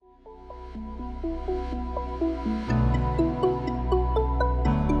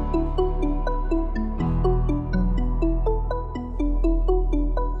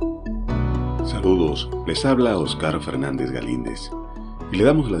Saludos, les habla Oscar Fernández Galíndez y le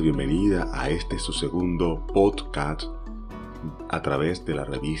damos la bienvenida a este su segundo podcast a través de la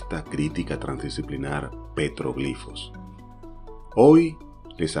revista crítica transdisciplinar Petroglifos. Hoy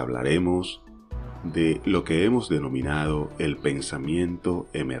les hablaremos de lo que hemos denominado el pensamiento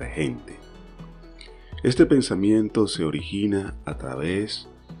emergente. Este pensamiento se origina a través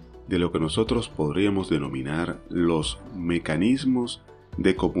de lo que nosotros podríamos denominar los mecanismos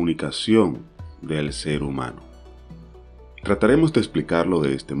de comunicación del ser humano. Trataremos de explicarlo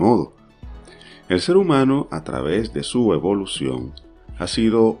de este modo. El ser humano, a través de su evolución, ha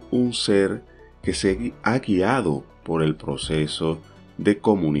sido un ser que se ha guiado por el proceso de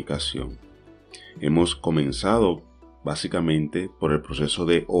comunicación. Hemos comenzado básicamente por el proceso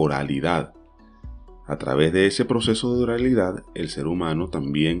de oralidad. A través de ese proceso de oralidad, el ser humano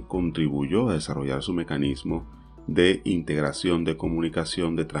también contribuyó a desarrollar su mecanismo de integración, de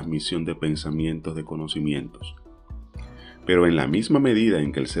comunicación, de transmisión de pensamientos, de conocimientos. Pero en la misma medida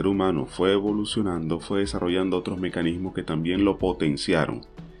en que el ser humano fue evolucionando, fue desarrollando otros mecanismos que también lo potenciaron.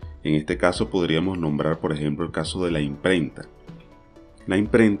 En este caso podríamos nombrar, por ejemplo, el caso de la imprenta. La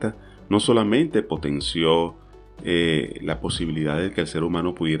imprenta no solamente potenció la posibilidad de que el ser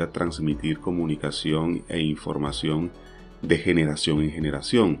humano pudiera transmitir comunicación e información de generación en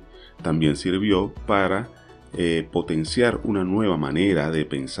generación, también sirvió para potenciar una nueva manera de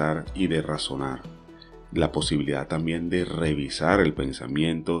pensar y de razonar. La posibilidad también de revisar el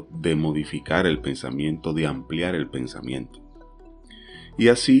pensamiento, de modificar el pensamiento, de ampliar el pensamiento. Y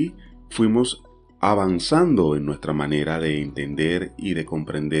así fuimos avanzando en nuestra manera de entender y de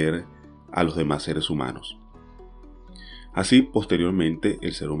comprender a los demás seres humanos. Así, posteriormente,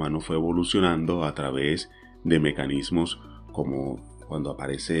 el ser humano fue evolucionando a través de mecanismos como cuando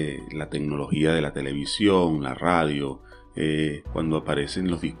aparece la tecnología de la televisión, la radio, cuando aparecen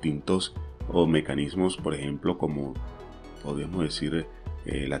los distintos mecanismos, por ejemplo, como podríamos decir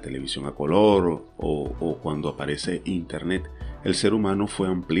la televisión a color o cuando aparece Internet, el ser humano fue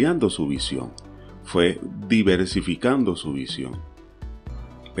ampliando su visión, fue diversificando su visión.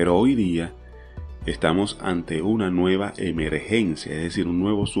 Pero hoy día estamos ante una nueva emergencia, es decir, un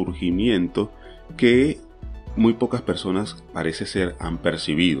nuevo surgimiento que muy pocas personas parece ser han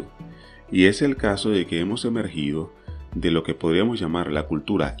percibido, y es el caso de que hemos emergido de lo que podríamos llamar la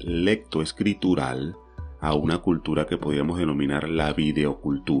cultura lectoescritural a una cultura que podríamos denominar la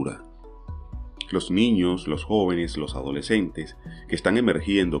videocultura. Los niños, los jóvenes, los adolescentes que están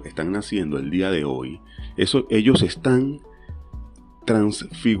emergiendo, que están naciendo el día de hoy, ellos están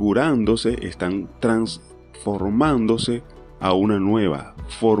transfigurándose, están transformándose a una nueva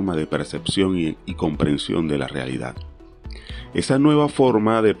forma de percepción y comprensión de la realidad. Esa nueva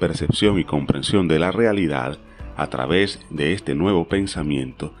forma de percepción y comprensión de la realidad a través de este nuevo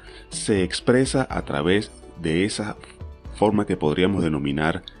pensamiento se expresa a través de esa forma que podríamos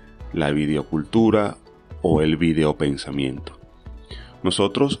denominar la videocultura o el videopensamiento.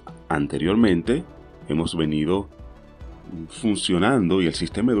 Nosotros anteriormente hemos venido funcionando y el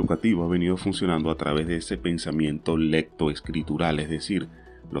sistema educativo ha venido funcionando a través de ese pensamiento lectoescritural, es decir,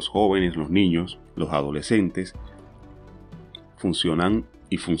 los jóvenes, los niños, los adolescentes funcionan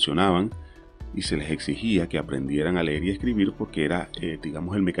y funcionaban y se les exigía que aprendieran a leer y escribir porque era,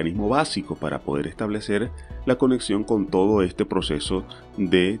 digamos, el mecanismo básico para poder establecer la conexión con todo este proceso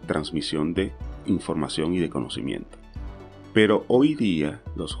de transmisión de información y de conocimiento. Pero hoy día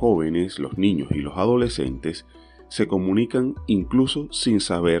los jóvenes, los niños y los adolescentes se comunican incluso sin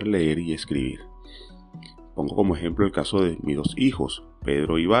saber leer y escribir. Pongo como ejemplo el caso de mis dos hijos,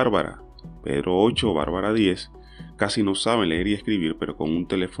 Pedro y Bárbara. Pedro 8, Bárbara 10, casi no saben leer y escribir, pero con un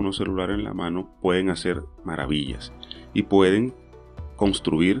teléfono celular en la mano pueden hacer maravillas y pueden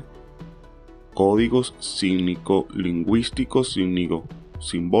construir códigos cínico-lingüísticos,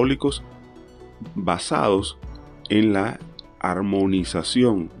 simbólicos, basados en la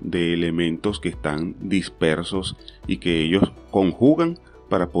armonización de elementos que están dispersos y que ellos conjugan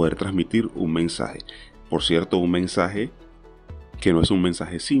para poder transmitir un mensaje. Por cierto, un mensaje que no es un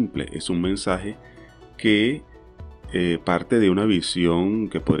mensaje simple, es un mensaje que parte de una visión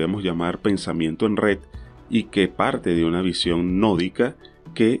que podríamos llamar pensamiento en red y que parte de una visión nódica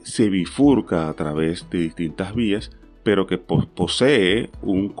que se bifurca a través de distintas vías, pero que posee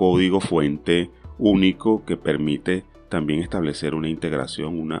un código fuente único que permite también establecer una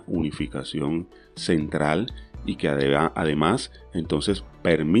integración, una unificación central y que además entonces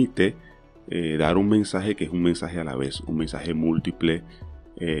permite dar un mensaje que es un mensaje a la vez, un mensaje múltiple,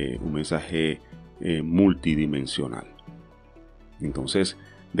 un mensaje multidimensional. Entonces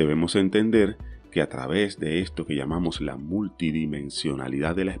debemos entender que a través de esto que llamamos la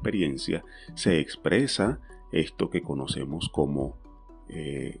multidimensionalidad de la experiencia se expresa esto que conocemos como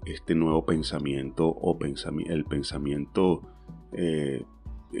este nuevo pensamiento o el pensamiento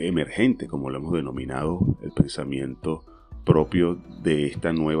emergente, como lo hemos denominado, el pensamiento propio de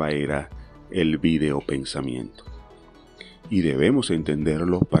esta nueva era, el videopensamiento. Y debemos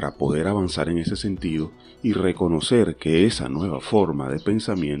entenderlo para poder avanzar en ese sentido y reconocer que esa nueva forma de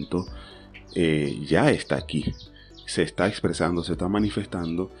pensamiento ya está aquí, se está expresando, se está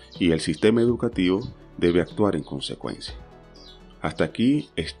manifestando y el sistema educativo debe actuar en consecuencia. Hasta aquí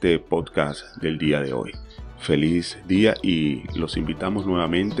este podcast del día de hoy. Feliz día y los invitamos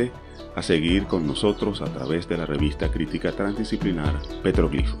nuevamente a seguir con nosotros a través de la revista crítica transdisciplinar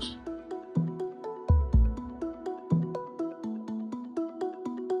Petroglifos.